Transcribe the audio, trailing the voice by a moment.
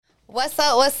What's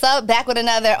up? What's up? Back with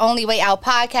another Only Way Out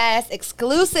podcast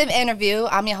exclusive interview.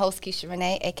 I'm your host, Keisha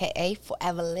Renee, aka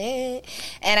Forever Lit.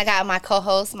 And I got my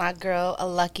co-host, my girl,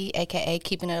 Lucky, aka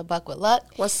Keeping It a Buck with Luck.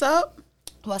 What's up?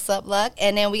 What's up, Luck?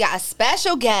 And then we got a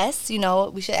special guest. You know,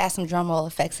 we should add some drum roll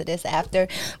effects to this after.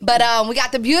 But we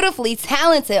got the beautifully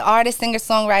talented artist, singer,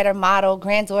 songwriter, model,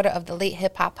 granddaughter of the late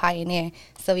hip hop pioneer,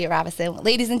 Sylvia Robinson.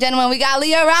 Ladies and gentlemen, we got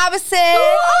Leah Robinson.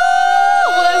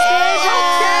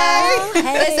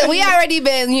 Listen, we already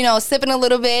been, sipping a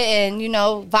little bit and,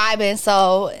 vibing.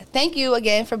 So thank you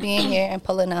again for being here and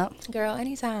pulling up. Girl,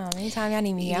 anytime y'all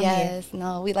need me, I'm here.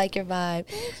 No, we like your vibe.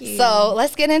 Thank you. So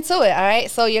let's get into it, all right?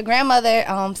 So your grandmother,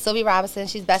 Sylvia Robinson,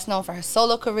 she's best known for her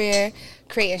solo career,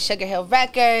 creating Sugar Hill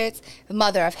Records, the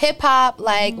mother of hip-hop.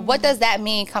 Like, what does that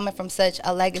mean coming from such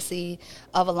a legacy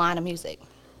of a line of music?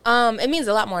 It means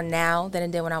a lot more now than it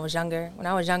did when I was younger. When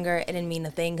I was younger, it didn't mean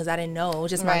a thing because I didn't know. It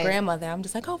was just my grandmother. I'm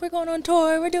just like, oh, we're going on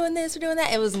tour. We're doing this. We're doing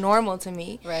that. It was normal to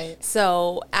me. Right.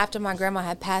 So after my grandma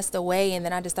had passed away, and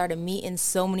then I just started meeting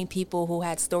so many people who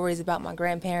had stories about my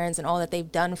grandparents and all that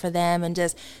they've done for them, and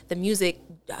just the music,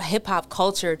 hip-hop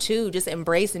culture, too, just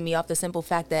embracing me off the simple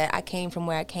fact that I came from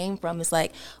where I came from. It's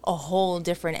like a whole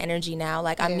different energy now.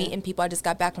 Like, I'm meeting people. I just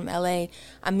got back from L.A.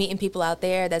 I'm meeting people out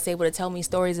there that's able to tell me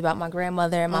stories about my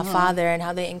grandmother and my father and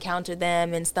how they encountered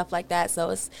them and stuff like that.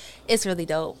 So it's really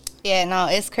dope. Yeah, no,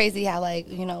 it's crazy how,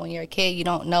 when you're a kid, you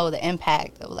don't know the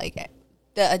impact of,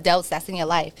 the adults that's in your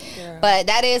life. Yeah. But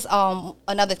that is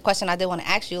another question I did want to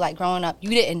ask you. Like, growing up,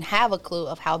 you didn't have a clue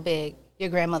of how big your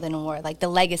grandmother in the world, like the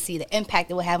legacy, the impact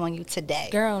it would have on you today.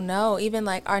 Girl, no. Even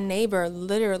like our neighbor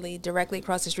literally directly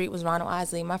across the street was Ronald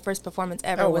Isley. My first performance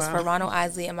ever was for Ronald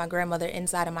Isley and my grandmother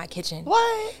inside of my kitchen.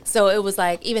 What? So it was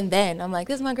like, even then, I'm like,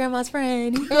 this is my grandma's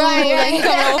friend. He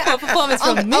coming over for a performance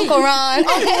from me. Uncle Ron.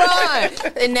 Uncle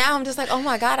Ron. And now I'm just like, oh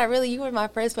my God, you were my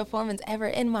first performance ever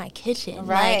in my kitchen.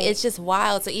 Right. Like, it's just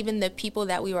wild. So even the people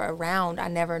that we were around, I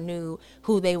never knew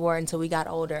who they were until we got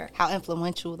older. How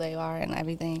influential they are and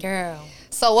everything. Girl.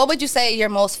 So what would you say your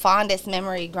most fondest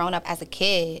memory growing up as a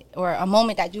kid, or a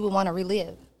moment that you would want to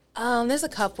relive? There's a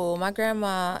couple. My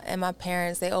grandma and my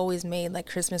parents, they always made like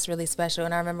Christmas really special.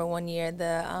 And I remember one year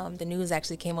the news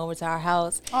actually came over to our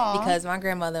house because my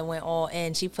grandmother went all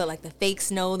in. She put like the fake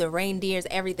snow, the reindeers,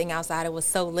 everything outside. It was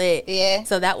so lit. Yeah.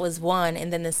 So that was one.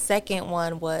 And then the second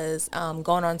one was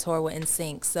going on tour with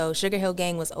NSYNC. So Sugar Hill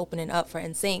Gang was opening up for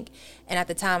NSYNC. And at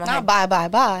the time, bye. Girl,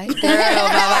 bye.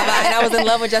 And I was in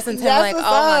love with Justin Timberlake. Oh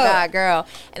my God, girl.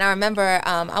 And I remember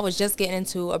I was just getting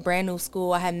into a brand new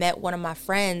school. I had met one of my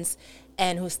friends,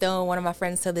 and who's still one of my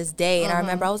friends to this day. And I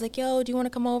remember I was like, yo, do you want to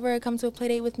come over, come to a play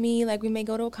date with me? Like, we may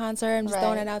go to a concert. I'm just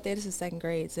throwing it out there. This is second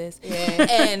grade, sis. Yeah.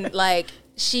 And like,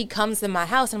 she comes to my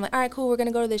house, and I'm like, all right, cool, we're going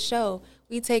to go to this show.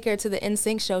 We take her to the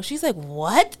NSYNC show. She's like,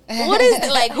 what? What is it?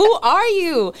 Like, who are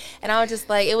you? And I was just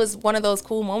like, it was one of those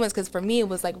cool moments because for me, it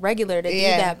was like regular to do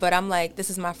that. But I'm like, this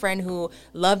is my friend who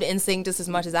loved NSYNC just as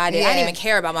much as I did. I didn't even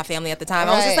care about my family at the time.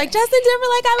 I was just like, Justin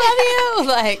Timberlake, I love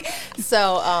you. Like,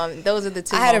 so those are the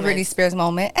two I had moments. a Britney Spears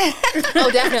moment.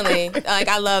 Oh, definitely. Like,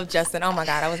 I love Justin. Oh, my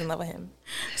God. I was in love with him.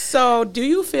 So do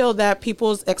you feel that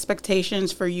people's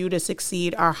expectations for you to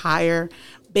succeed are higher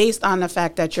based on the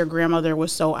fact that your grandmother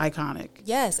was so iconic?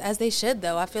 Yes, as they should,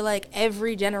 though. I feel like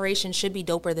every generation should be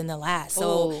doper than the last.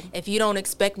 So if you don't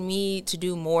expect me to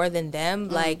do more than them,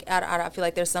 like, I feel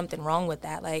like there's something wrong with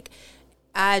that. Like,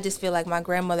 I just feel like my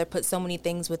grandmother put so many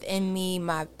things within me,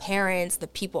 my parents, the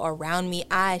people around me.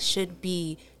 I should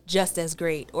be just as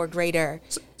great or greater.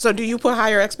 So do you put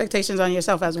higher expectations on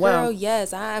yourself as well? Girl,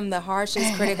 yes. I'm the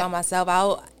harshest critic on myself.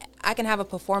 I can have a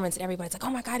performance and everybody's like,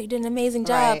 oh my God, you did an amazing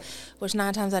job. Right. Which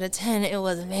 9 times out of 10, it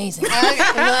was amazing. Right?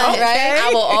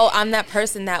 I'm that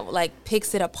person that like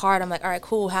picks it apart. I'm like, all right,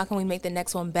 cool. How can we make the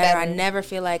next one better? I never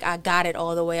feel like I got it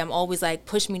all the way. I'm always like,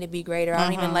 push me to be greater. I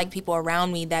don't even like people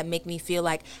around me that make me feel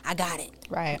like I got it.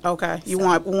 Right. Okay. You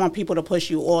want people to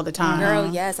push you all the time.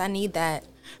 Girl, yes, I need that.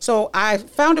 So I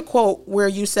found a quote where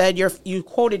you said you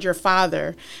quoted your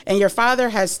father, and your father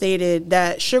has stated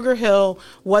that Sugar Hill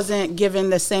wasn't given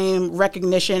the same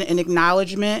recognition and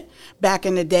acknowledgement back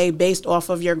in the day based off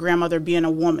of your grandmother being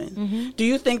a woman. Mm-hmm. Do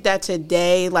you think that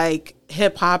today, like,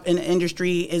 hip hop and the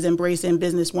industry is embracing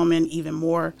businesswomen even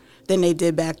more than they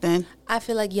did back then? I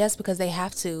feel like yes, because they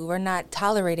have to. We're not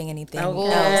tolerating anything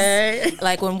Okay. else.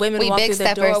 Like when women We walk big through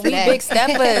the door, we steppers big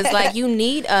steppers. Like, you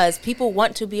need us. People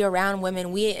want to be around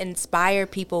women. We inspire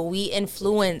people. We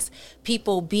influence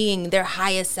people being their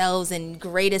highest selves and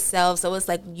greatest selves. So it's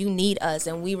like, you need us,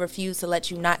 and we refuse to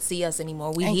let you not see us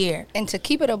anymore. We here. And to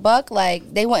keep it a buck,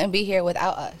 like, they wouldn't be here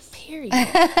without us. Period.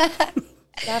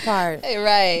 That part.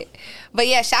 Right. But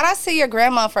yeah, shout outs to your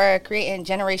grandma for creating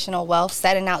generational wealth,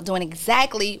 setting out, doing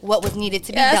exactly what was needed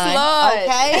to be done. Lord.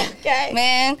 Okay. Okay.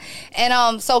 Man.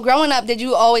 And so growing up, did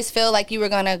you always feel like you were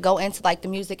gonna go into like the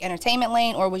music entertainment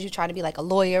lane, or was you trying to be like a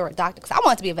lawyer or a doctor? Because I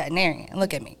wanted to be a veterinarian.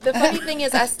 Look at me. The funny thing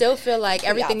is, I still feel like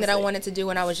everything that I wanted to do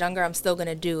when I was younger, I'm still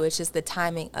gonna do. It's just the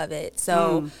timing of it.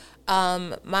 So,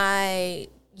 my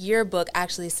yearbook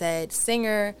actually said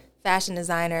singer, fashion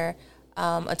designer,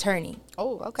 attorney.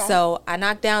 Oh, okay. So I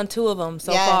knocked down 2 of them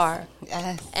so far.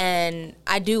 Yes. And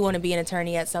I do want to be an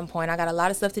attorney at some point. I got a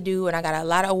lot of stuff to do, and I got a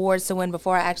lot of awards to win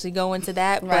before I actually go into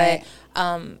that. Right.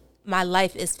 But my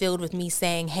life is filled with me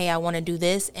saying, hey, I want to do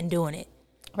this, and doing it.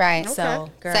 Right. So,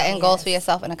 girl, setting goals for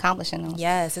yourself and accomplishing them.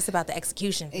 Yes, it's about the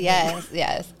execution. Yes,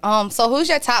 yes. So who's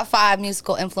your top 5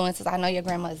 musical influences? I know your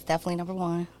grandma is definitely number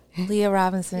 1. Leah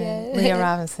Robinson. Leah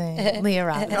Robinson. Leah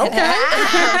Robinson. Okay.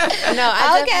 No,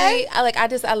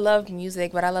 I love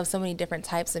music, but I love so many different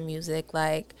types of music.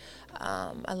 Like,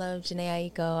 I love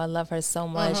Jhené Aiko. I love her so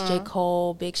much. J.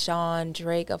 Cole, Big Sean,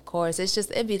 Drake, of course.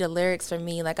 It'd be the lyrics for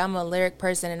me. Like, I'm a lyric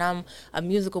person and I'm a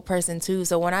musical person too.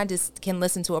 So when I just can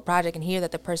listen to a project and hear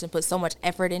that the person put so much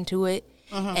effort into it,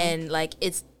 and like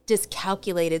it's just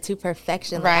calculated to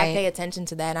perfection. Like, I pay attention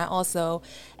to that. And I also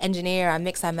engineer, I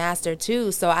mix, I master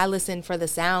too. So I listen for the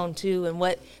sound too and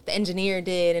what the engineer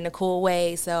did in a cool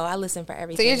way. So I listen for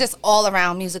everything. So you're just all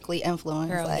around musically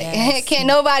influenced. Girl, like, yes. Can't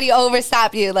nobody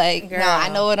overstop you. Like, Girl. no, I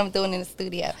know what I'm doing in the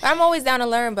studio. I'm always down to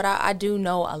learn, but I do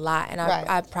know a lot. And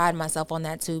I pride myself on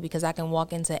that too, because I can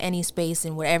walk into any space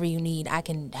and whatever you need, I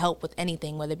can help with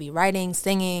anything, whether it be writing,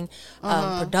 singing,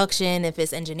 production, if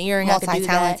it's engineering, I can do that.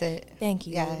 Multi-talented. Thank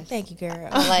you. Yes. Thank you, girl.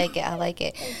 I like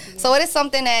it. So what is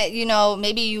something that,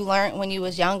 maybe you learned when you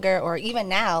was younger or even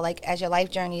now, like as your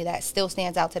life journey, that still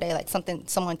stands out today, like something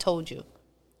someone told you?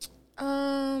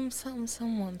 Something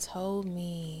someone told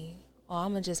me. Oh,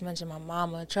 I'm going to just mention my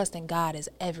mama. Trusting God is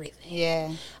everything.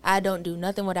 Yeah. I don't do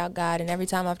nothing without God. And every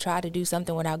time I've tried to do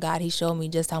something without God, he showed me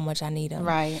just how much I need him.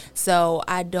 Right. So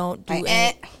I don't do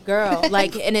girl.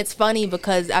 Like, and it's funny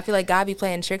because I feel like God be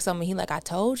playing tricks on me. He like, I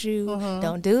told you,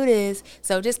 don't do this.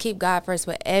 So just keep God first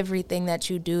with everything that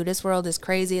you do. This world is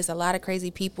crazy. It's a lot of crazy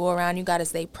people around. You got to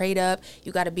stay prayed up.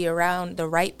 You got to be around the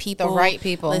right people. The right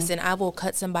people. Listen, I will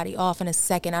cut somebody off in a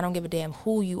second. I don't give a damn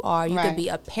who you are. You could be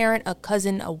a parent, a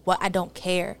cousin, a what. I don't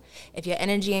care. If your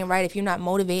energy ain't right, if you're not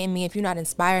motivating me, if you're not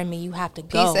inspiring me, you have to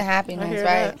go. Peace and happiness,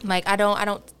 right? Like, I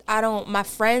don't, my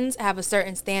friends have a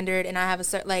certain standard and I have a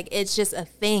certain, like, it's just a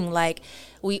thing. Like,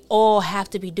 we all have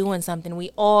to be doing something.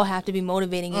 We all have to be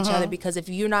motivating each other, because if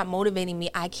you're not motivating me,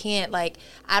 I can't, like,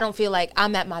 I don't feel like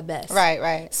I'm at my best.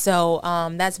 Right. So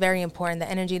that's very important. The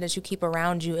energy that you keep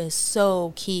around you is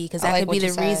so key, because that could be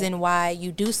the reason why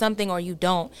you do something or you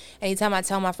don't. Anytime I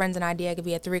tell my friends an idea, it could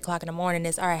be at 3 o'clock in the morning,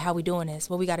 it's, all right, how we doing this?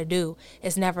 What we got to do?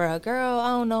 It's never a, girl, I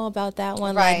don't know about that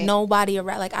one. Right. Like, nobody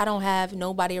around, like, I don't have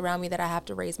nobody around me that I have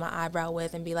to raise my eyebrow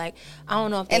with and be like, I don't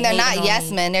know if and they're not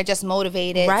yes men. They're just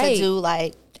motivated to do,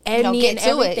 like, get to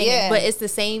everything. it. Yeah. But it's the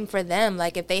same for them.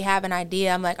 Like, if they have an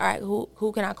idea, I'm like, all right,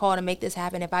 who can I call to make this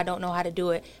happen? If I don't know how to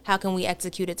do it, how can we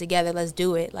execute it together? Let's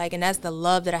do it. Like, and that's the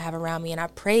love that I have around me. And I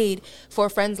prayed for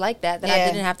friends like that I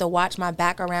didn't have to watch my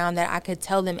back around, that I could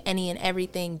tell them any and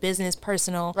everything, business,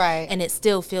 personal. Right. And it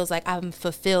still feels like I'm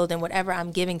fulfilled, and whatever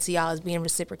I'm giving to y'all is being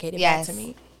reciprocated back to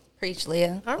me. Preach,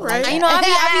 Leah. All right. I be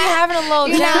having a little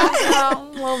down,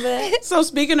 a little bit. So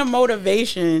speaking of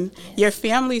motivation, your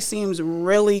family seems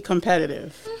really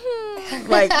competitive.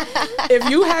 Like, if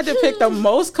you had to pick the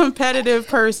most competitive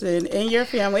person in your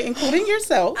family, including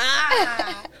yourself,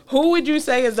 who would you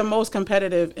say is the most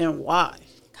competitive and why?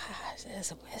 Gosh,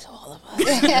 it's all of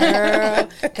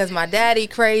us. Because my daddy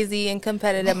crazy and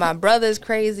competitive. My brother's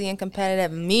crazy and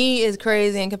competitive. Me is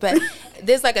crazy and competitive.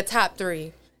 There's like a top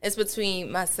 3. It's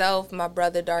between myself, my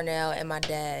brother Darnell, and my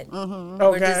dad. Okay.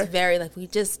 We're just very, like,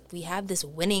 we have this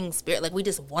winning spirit. Like, we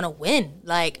just want to win.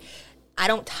 Like, I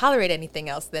don't tolerate anything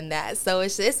else than that. So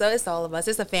it's all of us.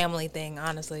 It's a family thing,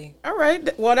 honestly. All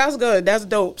right. Well, that's good. That's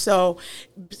dope. So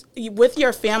with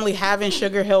your family having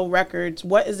Sugar Hill Records,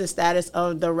 what is the status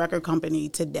of the record company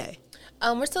today?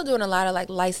 We're still doing a lot of,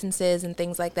 like, licenses and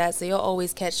things like that. So you'll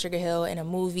always catch Sugar Hill in a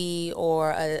movie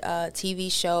or a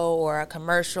TV show or a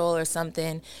commercial or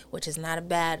something, which is not a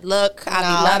bad look. I be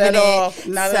loving it.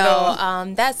 Not at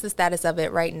all. That's the status of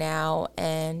it right now.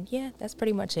 And yeah, that's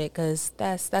pretty much it, because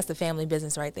that's the family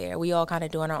business right there. We all kind of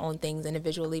doing our own things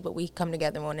individually, but we come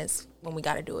together when we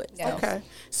got to do it. Yes. Okay.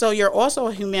 So you're also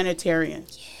a humanitarian.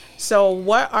 Yeah. So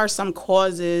what are some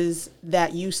causes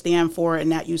that you stand for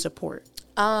and that you support?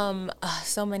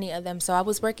 So many of them. So I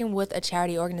was working with a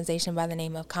charity organization by the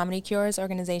name of Comedy Cures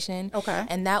Organization. Okay.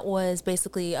 And that was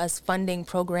basically us funding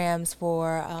programs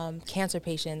for cancer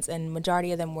patients, and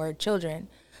majority of them were children.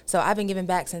 So I've been giving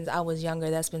back since I was younger.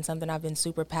 That's been something I've been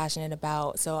super passionate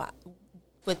about. So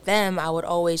with them, I would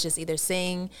always just either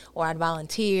sing or I'd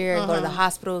volunteer, go to the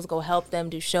hospitals, go help them,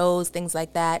 do shows, things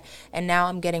like that. And now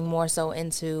I'm getting more so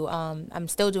into, I'm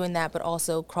still doing that, but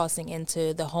also crossing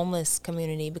into the homeless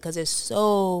community, because there's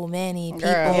so many people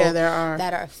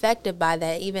that are affected by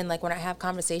that. Even like when I have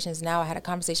conversations now, I had a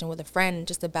conversation with a friend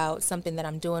just about something that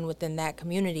I'm doing within that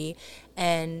community.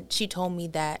 And she told me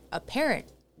that a parent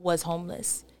was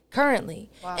homeless currently.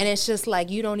 Wow. And it's just like,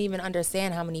 you don't even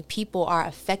understand how many people are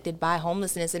affected by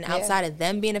homelessness, and outside of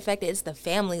them being affected, it's the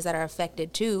families that are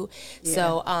affected too.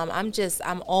 So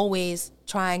I'm always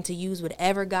trying to use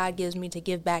whatever God gives me to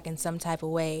give back in some type of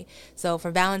way. So for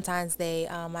Valentine's Day,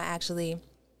 I actually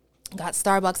got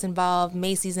Starbucks involved,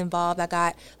 Macy's involved. I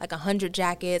got like 100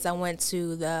 jackets. I went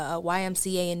to the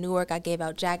YMCA in Newark. I gave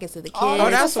out jackets to the kids. Oh,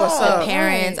 that's what's up. The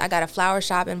parents. Right. I got a flower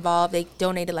shop involved. They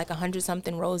donated like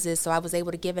 100-something roses, so I was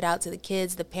able to give it out to the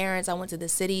kids, the parents. I went to the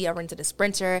city. I rented a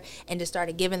Sprinter and just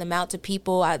started giving them out to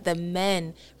people. The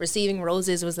men receiving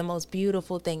roses was the most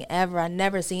beautiful thing ever. I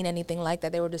never seen anything like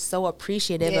that. They were just so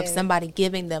appreciative of somebody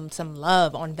giving them some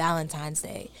love on Valentine's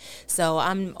Day. So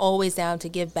I'm always down to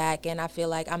give back, and I feel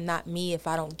like I'm not me if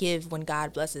I don't give when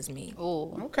God blesses me.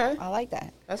 Ooh, okay. I like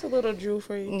that. That's a little jewel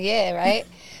for you. Yeah, right?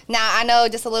 Now, I know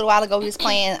just a little while ago we was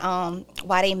playing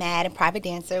Why They Mad and Private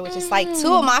Dancer, which is like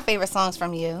two of my favorite songs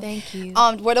from you. Thank you.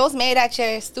 Were those made at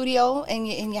your studio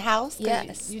in your house?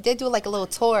 Yes. You did do like a little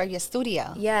tour of your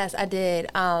studio. Yes, I did.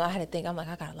 I had to think. I'm like,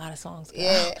 I got a lot of songs. Girl.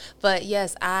 Yeah. But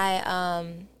yes,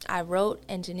 I wrote,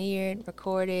 engineered,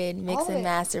 recorded, mixed and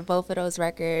mastered both of those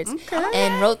records,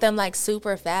 and wrote them like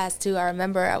super fast too. I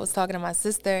remember I was talking to my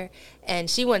sister, and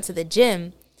she went to the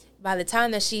gym. By the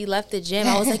time that she left the gym,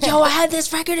 I was like, yo, I had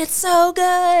this record. It's so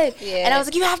good. Yeah. And I was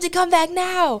like, you have to come back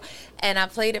now. And I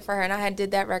played it for her, and I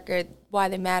did that record, Why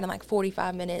They Mad, in like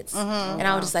 45 minutes. And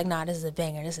I was just like, nah, this is a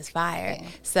banger. This is fire. Yeah.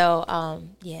 So, I love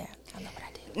what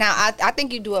I did. Now, I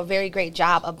think you do a very great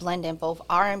job of blending both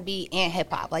R&B and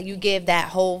hip-hop. Like, you give that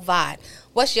whole vibe.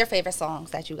 What's your favorite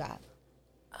songs that you got?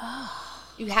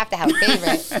 You have to have a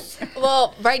favorite.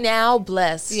 Well, right now,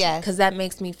 Blessed. Yes. Because that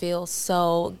makes me feel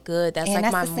so good. That's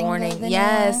like my morning.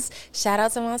 Yes. Shout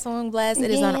out to my song, Blessed. It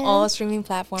is on all streaming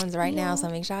platforms right now. So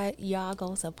make sure y'all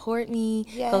go support me.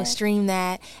 Yes. Go stream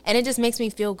that. And it just makes me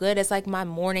feel good. It's like my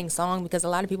morning song, because a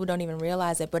lot of people don't even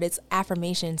realize it, but it's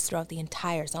affirmations throughout the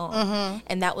entire song.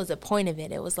 And that was the point of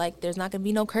it. It was like, there's not going to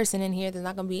be no cursing in here. There's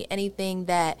not going to be anything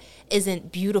that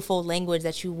isn't beautiful language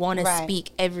that you want to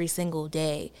speak every single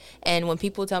day. And when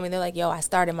people tell me, they're like, yo, I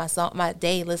started my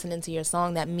day listening to your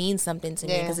song, that means something to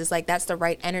me, because it's like, that's the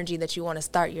right energy that you want to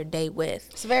start your day with.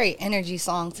 It's a very energy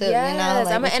song too. Yes, you know?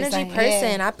 Like, I'm an energy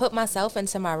person. I put myself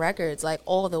into my records like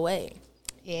all the way.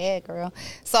 Yeah, girl.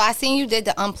 So I seen you did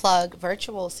the Unplugged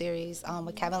virtual series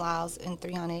with Kevin Liles and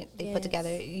 300. They put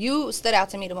together. You stood out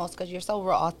to me the most because you're so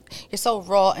raw. You're so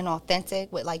raw and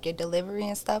authentic with like your delivery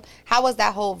and stuff. How was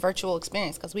that whole virtual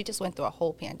experience? Because we just went through a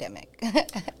whole pandemic.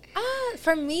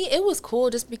 For me, it was cool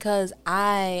just because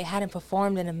I hadn't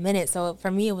performed in a minute. So for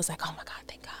me, it was like, oh my God,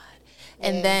 thank God.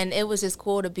 And then it was just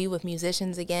cool to be with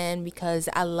musicians again, because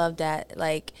I love that.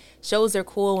 Like, shows are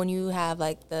cool when you have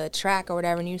like the track or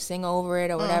whatever and you sing over it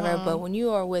or whatever. But when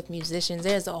you are with musicians,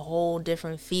 there's a whole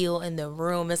different feel in the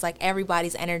room. It's like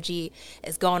everybody's energy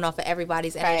is going off of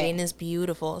everybody's energy, and it's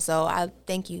beautiful. So I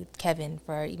thank you, Kevin,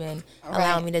 for even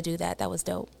allowing me to do that. That was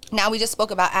dope. Now, we just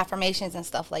spoke about affirmations and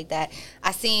stuff like that.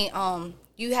 I seen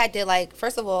you had to, like,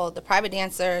 first of all, the Private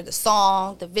Dancer, the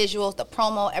song, the visuals, the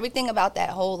promo, everything about that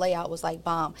whole layout was like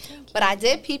bomb. But I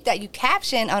did peep that you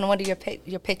captioned on one of your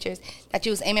pictures that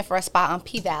you was aiming for a spot on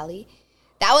P-Valley.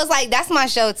 That was like, that's my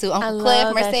show too. Uncle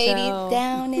Cliff, Mercedes,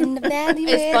 down in the valley.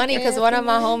 It's funny because one of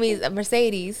my homies,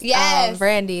 Mercedes,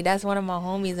 Brandy, that's one of my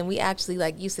homies, and we actually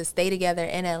like used to stay together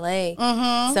in LA.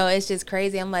 So it's just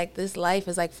crazy. I'm like, this life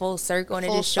is like full circle, and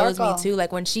it just shows me too.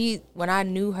 Like when I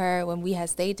knew her, when we had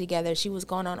stayed together, she was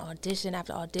going on audition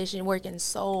after audition, working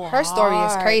so hard. Her story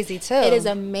is crazy too. It is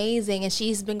amazing, and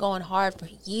she's been going hard for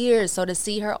years. So to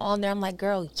see her on there, I'm like,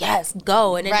 girl, yes,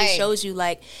 go. And it just shows you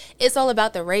like it's all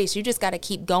about the race. You just got to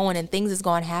keep going, and things is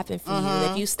going to happen for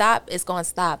you. If you stop, it's going to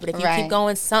stop. But if you keep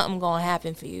going, something going to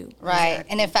happen for you. Right.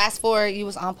 Exactly. And then fast forward, you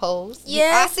was on Pose.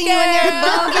 Yeah, I see you in there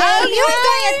voguing. You was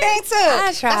doing your thing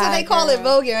too. That's what they call it,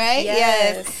 voguing, right?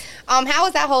 Yes. How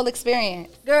was that whole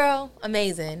experience? Girl,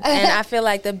 amazing. And I feel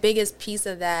like the biggest piece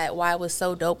of that, why it was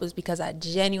so dope, was because I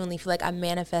genuinely feel like I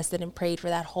manifested and prayed for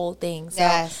that whole thing. So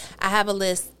Yes. I have a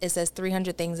list. It says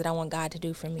 300 things that I want God to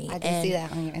do for me. I did see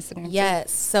that on your Instagram.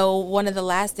 Yes. So one of the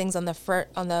last things on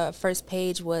the first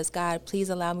page was, God, please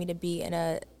allow me to be in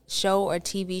a show or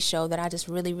TV show that I just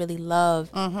really, really love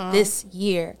this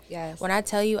year. Yes. When I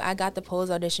tell you I got the Pose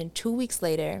audition 2 weeks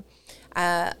later,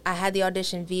 I had the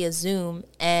audition via Zoom,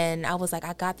 and I was like,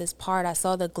 I got this part. I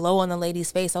saw the glow on the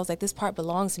lady's face. I was like, this part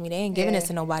belongs to me. They ain't giving this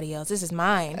to nobody else. This is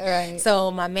mine. Right.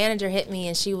 So my manager hit me,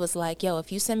 and she was like, yo,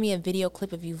 if you send me a video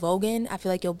clip of you voguing, I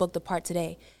feel like you'll book the part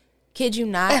today. Kid you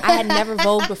not, I had never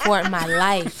vogued before in my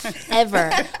life, ever.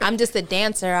 I'm just a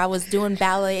dancer. I was doing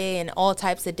ballet and all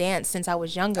types of dance since I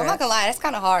was younger. I'm not gonna lie, that's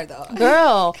kind of hard though.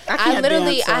 Girl, I can't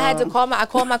literally, dance, I had to call my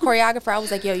choreographer. I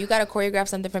was like, yo, you got to choreograph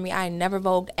something for me. I never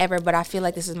vogued ever, but I feel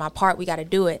like this is my part. We got to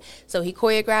do it. So he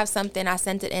choreographed something. I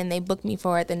sent it in. They booked me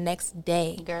for it the next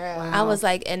day. Girl. Wow. I was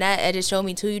like, and that it just showed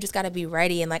me too, you just got to be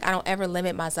ready. And like, I don't ever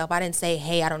limit myself. I didn't say,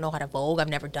 hey, I don't know how to vogue. I've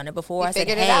never done it before. I said,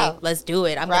 figured it hey, out. let's do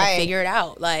it. I'm going to figure it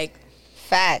out. Like,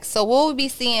 Facts. So we'll be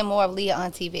seeing more of Leah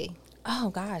on TV. oh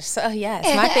gosh, so yes,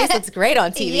 my face looks great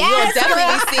on TV. Yes. You'll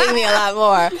definitely be seeing me a lot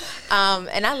more.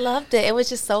 And I loved it. It was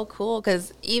just so cool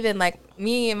because even like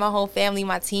me and my whole family,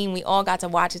 my team, we all got to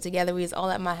watch it together. We was all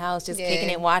at my house just kicking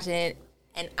it, watching it.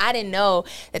 And I didn't know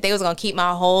that they was going to keep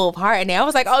my whole heart in there. I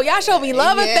was like, oh, y'all showed me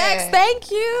love and thanks. Thank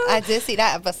you. I did see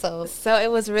that episode. So it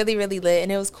was really, really lit,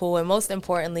 and it was cool. And most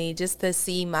importantly, just to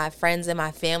see my friends and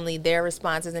my family, their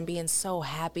responses, and being so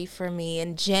happy for me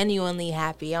and genuinely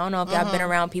happy. I don't know if y'all been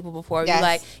around people before. Yes. You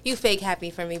like, you fake happy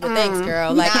for me, but thanks,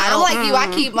 girl. Like, Nah, I I'm don't, like you.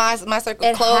 I keep my circle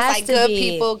It close, has like to good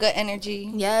be. people, good energy.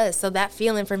 yes. So that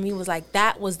feeling for me was like,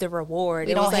 that was the reward.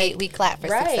 We It don't was hate, like, we clap for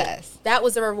right. success. That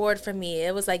was the reward for me.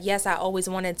 It was like, yes, I always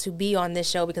wanted to be on this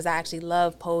show because I actually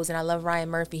love Pose and I love Ryan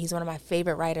Murphy. He's one of my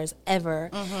favorite writers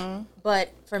ever. But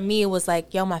for me, it was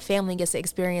like, yo, my family gets to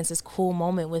experience this cool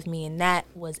moment with me, and that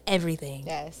was everything.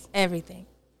 Yes. Everything.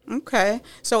 Okay.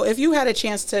 So if you had a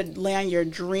chance to land your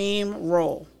dream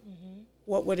role,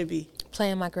 what would it be?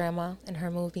 Playing my grandma in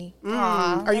her movie.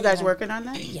 Are you guys working on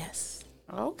that? Yes.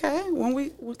 Okay.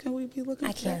 When can we be looking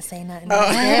I for can't that? say nothing.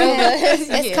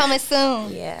 It's coming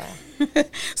soon. Yeah.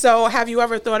 So have you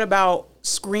ever thought about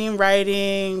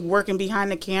screenwriting, working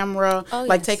behind the camera, Oh,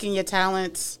 like yes. taking your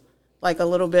talents like a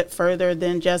little bit further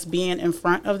than just being in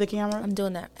front of the camera? I'm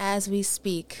doing that as we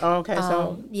speak. Oh, okay,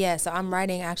 so- so I'm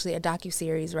writing actually a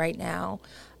docuseries right now.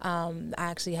 I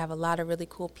actually have a lot of really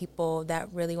cool people that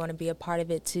really want to be a part of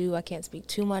it too. I can't speak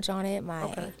too much on it.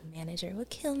 My manager would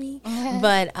kill me.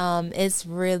 But it's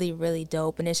really, really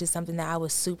dope. And it's just something that I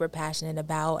was super passionate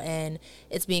about. And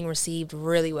it's being received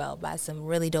really well by some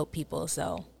really dope people.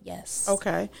 So, yes.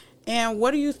 Okay. And what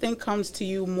do you think comes to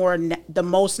you the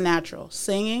most natural?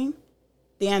 Singing,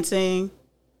 dancing,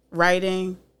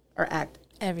 writing, or acting?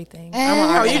 Everything.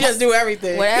 Oh, you just do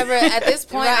everything. Whatever. At this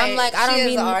point, Right. I'm like, I She don't is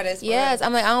be. an artist, Yes,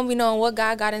 I'm like, I don't be knowing what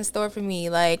God got in store for me.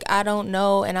 Like, I don't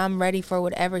know, and I'm ready for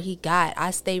whatever He got.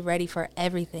 I stay ready for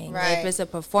everything. Right. If it's a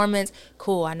performance,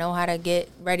 cool. I know how to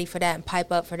get ready for that and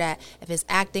pipe up for that. If it's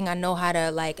acting, I know how to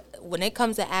like. When it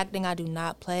comes to acting, I do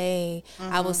not play.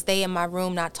 I will stay in my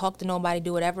room, not talk to nobody,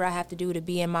 do whatever I have to do to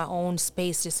be in my own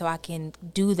space, just so I can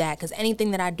do that. Because anything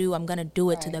that I do, I'm gonna do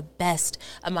it to the best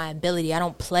of my ability. I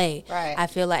don't play. Right. I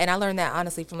feel like, and I learned that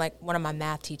honestly from like one of my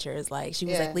math teachers. Like she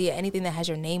was Yeah. like, Leah, anything that has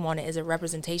your name on it is a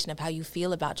representation of how you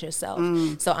feel about yourself.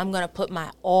 So I'm gonna put my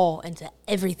all into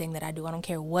everything that I do. I don't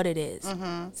care what it is.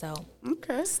 So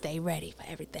Okay. stay ready for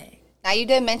everything. Now, you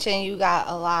did mention you got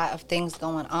a lot of things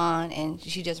going on, and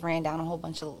she just ran down a whole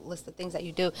bunch of list of things that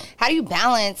you do. How do you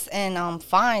balance and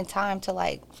find time to,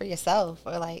 like, for yourself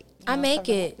or, like, you I know, make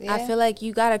something it. like- I Yeah? feel like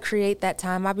you gotta create that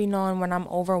time. I be knowing when I'm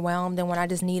overwhelmed and when I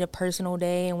just need a personal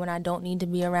day and when I don't need to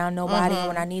be around nobody and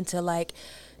when I need to like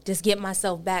just get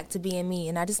myself back to being me.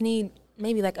 And I just need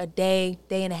maybe like a day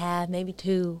and a half, maybe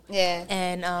 2. Yeah.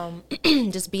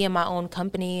 And just be in my own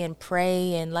company and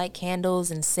pray and light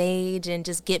candles and sage and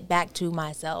just get back to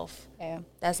myself. Yeah.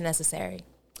 That's necessary.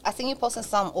 I seen you posting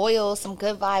some oils, some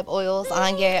good vibe oils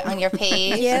on your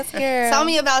page. Yes, girl. Tell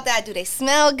me about that. Do they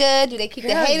smell good? Do they keep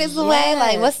the Girl, haters away?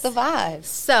 Like, yes. what's the vibes?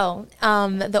 So,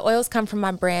 the oils come from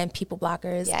my brand, People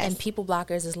Blockers. Yes. And People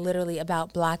Blockers is literally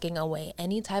about blocking away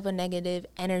any type of negative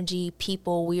energy,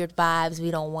 people, weird vibes. We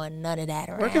don't want none of that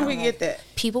around. Where can we get that?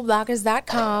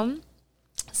 Peopleblockers.com.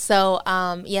 So,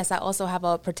 yes, I also have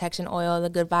a protection oil, the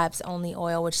Good Vibes Only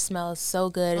oil, which smells so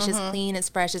good. It's just clean, it's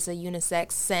fresh, it's a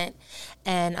unisex scent.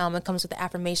 And it comes with the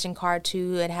affirmation card,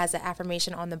 too. It has the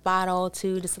affirmation on the bottle,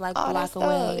 too, just to, like, block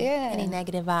away any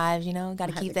negative vibes, you know? Got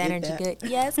to keep the energy good.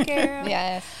 Yes, girl.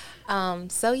 Yes.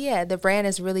 So yeah, the brand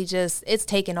is really just, it's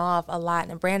taken off a lot,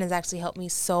 and the brand has actually helped me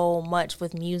so much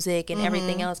with music and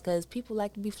everything else, because people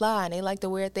like to be fly and they like to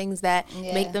wear things that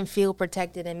make them feel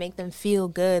protected and make them feel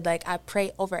good. Like, I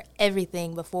pray over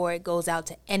everything before it goes out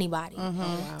to anybody.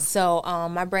 Wow. So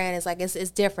my brand is like,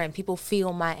 it's different. People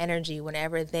feel my energy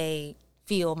whenever they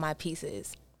feel my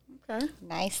pieces. Okay.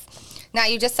 Nice. Now,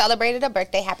 you just celebrated a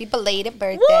birthday. Happy belated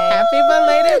birthday. Woo! Happy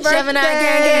belated birthday. Gemini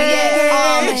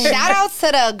gang. Shout out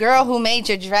to the girl who made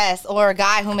your dress, or a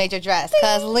guy who made your dress,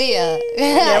 because Leah.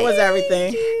 That was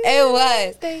everything. It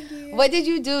was. Thank you. What did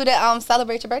you do to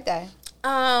celebrate your birthday?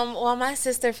 Well, my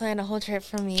sister planned a whole trip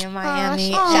for me in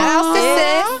Miami. Shout out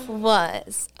to sis. It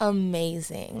was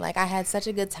amazing. Like, I had such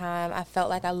a good time. I felt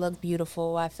like I looked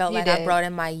beautiful. I felt like I brought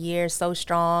in my year so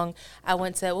strong. I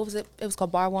went to, what was it? It was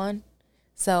called Bar One.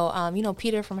 So, you know,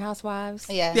 Peter from Housewives?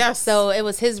 Yeah. Yes. So it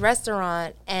was his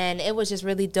restaurant, and it was just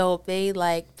really dope. They,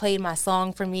 like, played my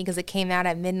song for me because it came out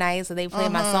at midnight. So they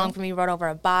played my song for me, wrote over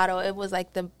a bottle. It was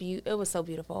like it was so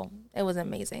beautiful. It was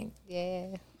amazing.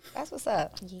 Yeah. That's what's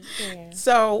up. Yeah.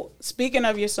 So, speaking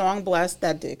of your song Blessed,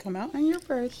 that did come out on your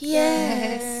birthday.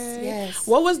 Yes.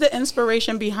 What was the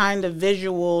inspiration behind the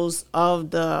visuals of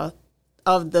the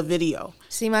video?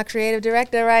 See my creative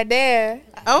director right there.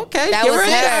 Okay, That give was her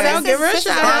a her. shout out. Give her a Sis is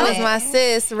shout That out. was my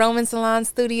sis, Roman Salon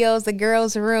Studios, The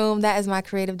Girls Room. That is my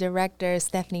creative director,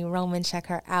 Stephanie Roman. Check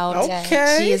her out.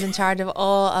 Okay. She is in charge of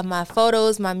all of my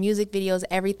photos, my music videos,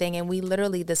 everything. And we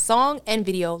literally, the song and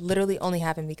video literally only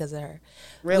happened because of her.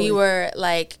 Really? We were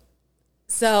like,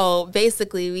 so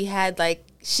basically we had like,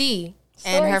 she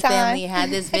and her Story time. family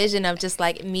had this vision of just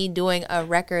like me doing a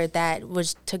record that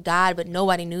was to God, but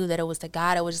nobody knew that it was to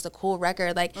God. It was just a cool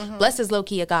record. Like, Blessed is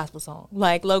low-key a gospel song,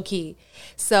 like low-key.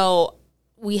 So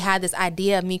we had this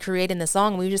idea of me creating the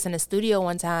song. We were just in the studio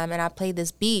one time, and I played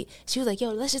this beat. She was like, yo,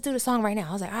 let's just do the song right now.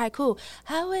 I was like, all right, cool.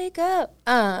 I wake up,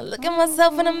 look at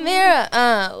myself in the mirror.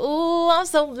 Ooh, I'm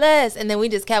so blessed. And then we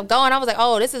just kept going. I was like,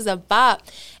 oh, this is a bop.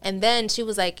 And then she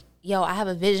was like, yo, I have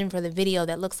a vision for the video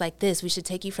that looks like this. We should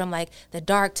take you from like the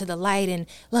dark to the light. And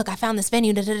look, I found this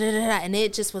venue. Da, da, da, da, da. And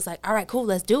it just was like, all right, cool,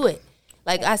 let's do it.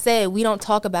 Like I said, we don't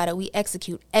talk about it. We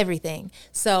execute everything.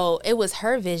 So it was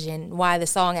her vision why the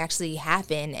song actually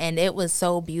happened. And it was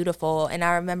so beautiful. And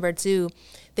I remember, too,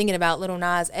 thinking about Lil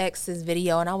Nas X's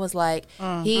video. And I was like,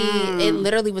 it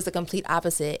literally was the complete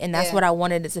opposite. And that's what I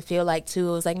wanted it to feel like, too.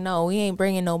 It was like, no, we ain't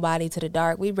bringing nobody to the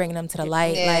dark. We bringing them to the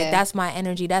light. Yeah. Like, that's my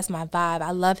energy. That's my vibe.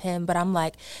 I love him. But I'm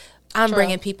like, I'm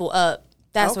bringing people up.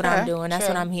 That's what I'm doing. That's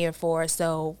what I'm here for.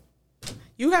 So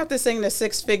You have to sing the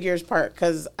six figures part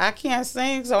because I can't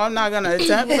sing, so I'm not going to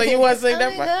attempt. So you want to sing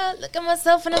that part? Look at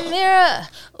myself in the mirror.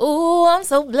 Ooh, I'm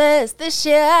so blessed. This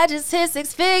year I just hit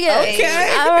six figures. Okay.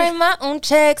 I write my own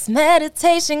checks.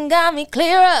 Meditation got me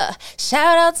clearer.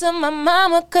 Shout out to my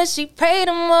mama because she prayed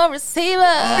I'm a receiver.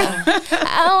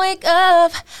 I wake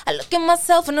up. I look at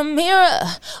myself in the mirror.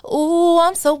 Ooh,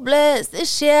 I'm so blessed.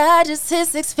 This year I just hit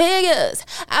six figures.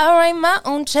 I write my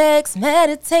own checks.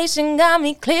 Meditation got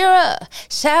me clearer.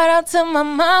 Shout out to my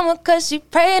mama because she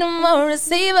prayed I'm a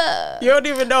receiver. You don't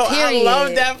even know. Period. I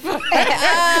love that part.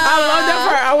 I love that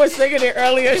part. I was singing it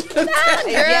earlier.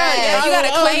 Yeah, you gotta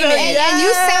claim it. And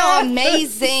you sound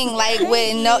amazing, like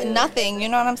with nothing. You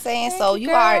know what I'm saying? So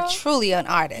you are truly an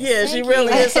artist. Yeah, she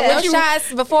really is. So No what you,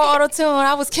 shots before auto-tune.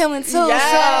 I was killing too.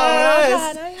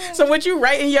 yes. So what you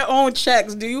writing your own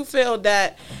checks, do you feel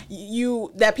that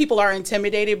that people are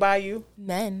intimidated by you?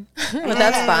 Men. But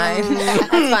that's fine. That's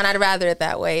fine. I'd rather it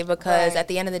that way because at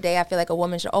the end of the day, I feel like a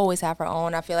woman should always have her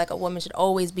own. I feel like a woman should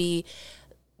always be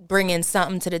bringing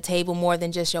something to the table more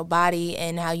than just your body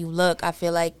and how you look. I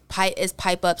feel like it's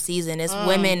pipe up season. It's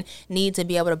women need to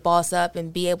be able to boss up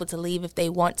and be able to leave if they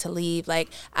want to leave. Like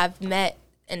I've met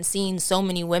and seen so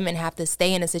many women have to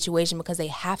stay in a situation because they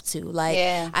have to. Like,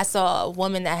 I saw a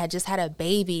woman that had just had a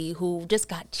baby who just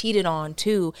got cheated on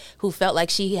too, who felt like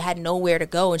she had nowhere to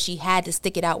go and she had to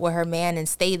stick it out with her man and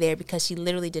stay there because she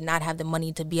literally did not have the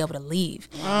money to be able to leave.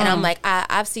 And I'm like,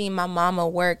 I've seen my mama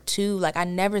work too. Like, I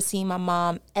never seen my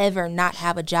mom ever not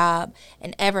have a job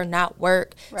and ever not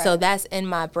work. Right. So that's in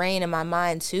my brain and my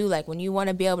mind too. Like, when you want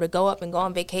to be able to go up and go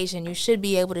on vacation, you should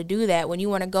be able to do that. When you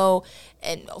want to go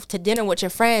and to dinner with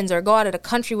your friends or go out of the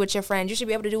country with your friends, you should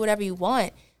be able to do whatever you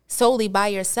want. solely by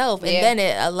yourself, and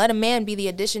then let a man be the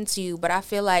addition to you. But I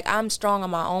feel like I'm strong on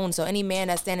my own, so any man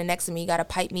that's standing next to me got to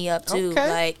pipe me up too.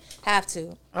 Like, have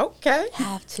to.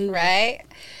 Have to. Right.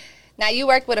 Now, you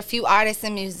worked with a few artists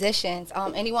and musicians.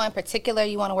 Anyone in particular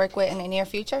you want to work with in the near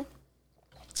future?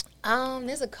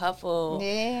 There's a couple.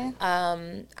 Yeah.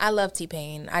 I love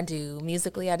T-Pain. I do.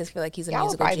 Musically, I just feel like he's a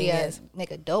musical would genius.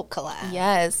 Make a dope collab.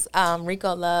 Yes.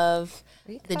 Rico Love,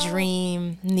 The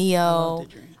Dream, Neo,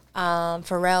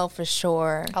 Pharrell for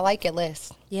sure. I like your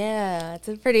list. Yeah, it's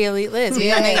a pretty elite list.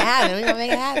 We're gonna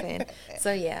make it happen.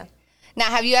 So yeah. Now,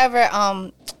 have you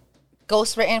ever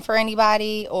ghostwritten for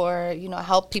anybody, or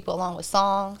help people along with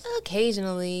songs?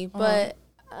 Occasionally, but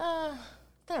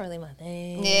not really my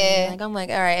thing. Yeah. Like, I'm like,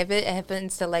 all right, if it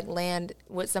happens to like land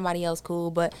with somebody else,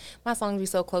 cool. But my songs be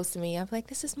so close to me, I'm like,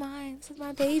 this is mine. This is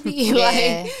my baby.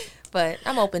 Yeah. But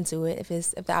I'm open to it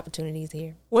if the opportunity is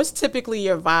here. What's typically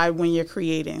your vibe when you're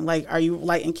creating? Like, are you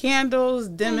lighting candles,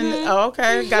 dimming? Oh,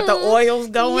 okay. Got the oils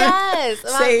going? Yes.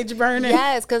 Sage burning?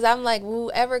 Yes, because I'm like,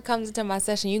 whoever comes into my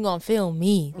session, you're going to feel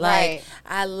me. Like,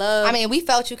 I mean, we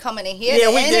felt you coming in here. Yeah,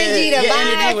 the we energy, did. the Your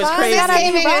vibe. energy was crazy.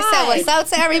 Came in here and said, what's up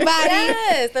to everybody?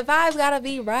 Yes, the vibe's got to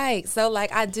be right. So,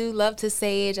 like, I do love to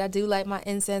sage. I do like my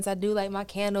incense. I do like my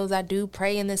candles. I do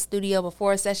pray in the studio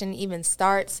before a session even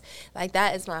starts. Like,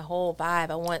 that is my whole vibe.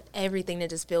 I want everything to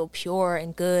just feel pure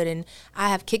and good. And I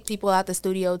have kicked people out the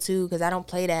studio too, because I don't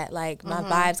play that. Like, my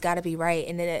vibe's got to be right.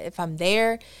 And then if I'm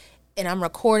there and I'm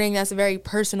recording, that's a very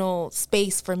personal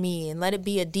space for me. And let it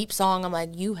be a deep song, I'm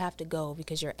like, you have to go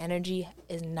because your energy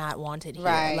is not wanted here.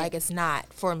 Right. Like, it's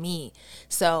not for me.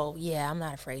 So yeah, I'm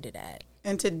not afraid of that.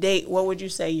 And to date, what would you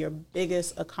say your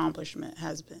biggest accomplishment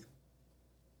has been?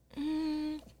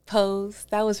 Pose.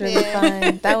 That was really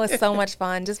fun. That was so much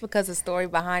fun, just because the story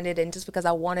behind it and just because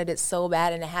I wanted it so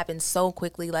bad and it happened so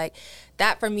quickly. Like,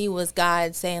 that for me was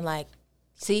God saying, like,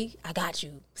 see, I got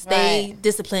you. Stay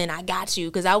disciplined. I got you.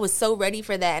 Because I was so ready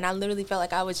for that. And I literally felt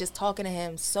like I was just talking to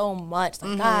him so much.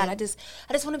 Like, God, I just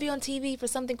want to be on TV for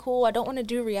something cool. I don't want to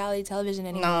do reality television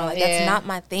anymore. That's not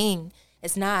my thing.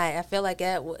 It's not. I feel like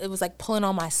it was like pulling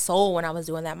on my soul when I was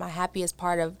doing that. My happiest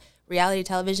part of reality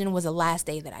television was the last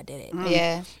day that I did it.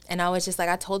 Yeah. And I was just like,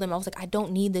 I told him, I was like, I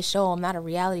don't need this show. I'm not a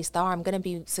reality star. I'm going to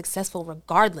be successful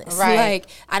regardless. Right. Like,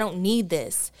 I don't need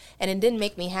this. And it didn't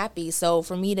make me happy. So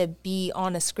for me to be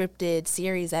on a scripted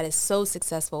series that is so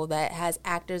successful, that has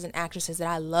actors and actresses that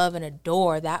I love and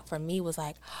adore, that for me was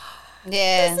like,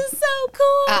 yeah, this is so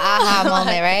cool. Aha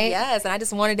moment, right? Yes. And I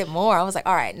just wanted it more. I was like,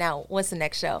 all right, now what's the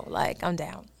next show? Like, I'm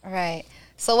down. Right.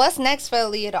 So what's next for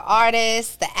Leah, the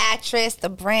artist, the actress, the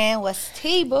brand? What's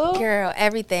T-Boo? Girl,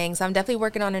 everything. So I'm definitely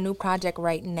working on a new project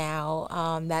right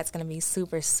now. That's going to be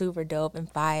super, super dope and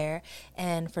fire.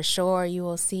 And for sure, you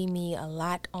will see me a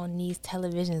lot on these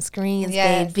television screens,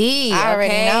 baby. I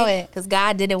already know it. Because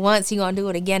God did it once, He going to do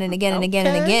it again and again and again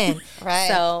and again. Right.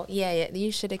 So, yeah,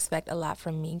 you should expect a lot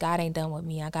from me. God ain't done with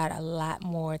me. I got a lot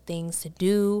more things to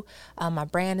do. My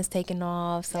brand is taking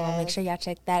off, so make sure y'all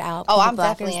check that out. Oh, I'm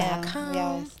definitely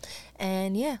am. Yes.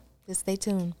 And yeah, just stay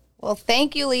tuned. Well,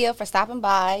 thank you, Leah, for stopping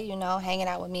by, hanging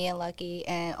out with me and Lucky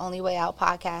and Only Way Out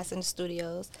podcast in the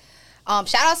studios.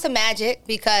 Shout outs to Magic,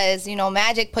 because,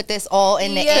 Magic put this all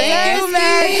in the air.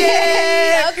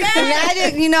 Magic. Okay.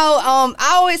 Magic,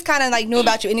 I always kind of knew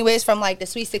about you anyways from the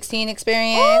Sweet 16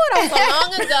 experience. Oh, that was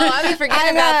so long ago. I be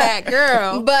forgetting about that,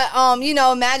 girl.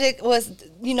 But, Magic was,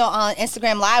 on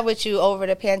Instagram Live with you over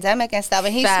the pandemic and stuff.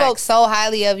 And he spoke so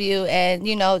highly of you, and,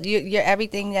 you're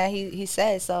everything that he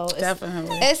said. So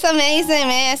Definitely. It's amazing,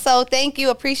 man. So thank you.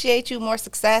 Appreciate you. More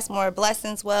success, more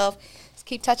blessings, wealth.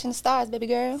 Keep touching the stars, baby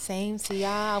girl. Same to y'all.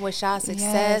 I wish y'all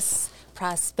success,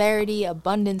 prosperity,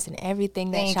 abundance, and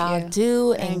everything that y'all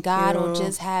do. And God will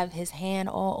just have His hand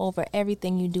all over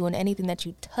everything you do, and anything that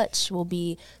you touch will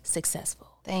be successful.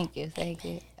 Thank you.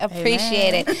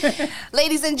 Appreciate it.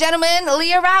 Ladies and gentlemen,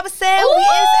 Leah Robinson, we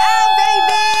is out,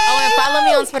 baby. Oh, and follow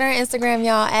me on Twitter and Instagram,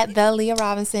 y'all, at the Leah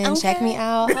Robinson. Okay. Check me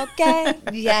out. Okay.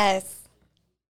 Yes.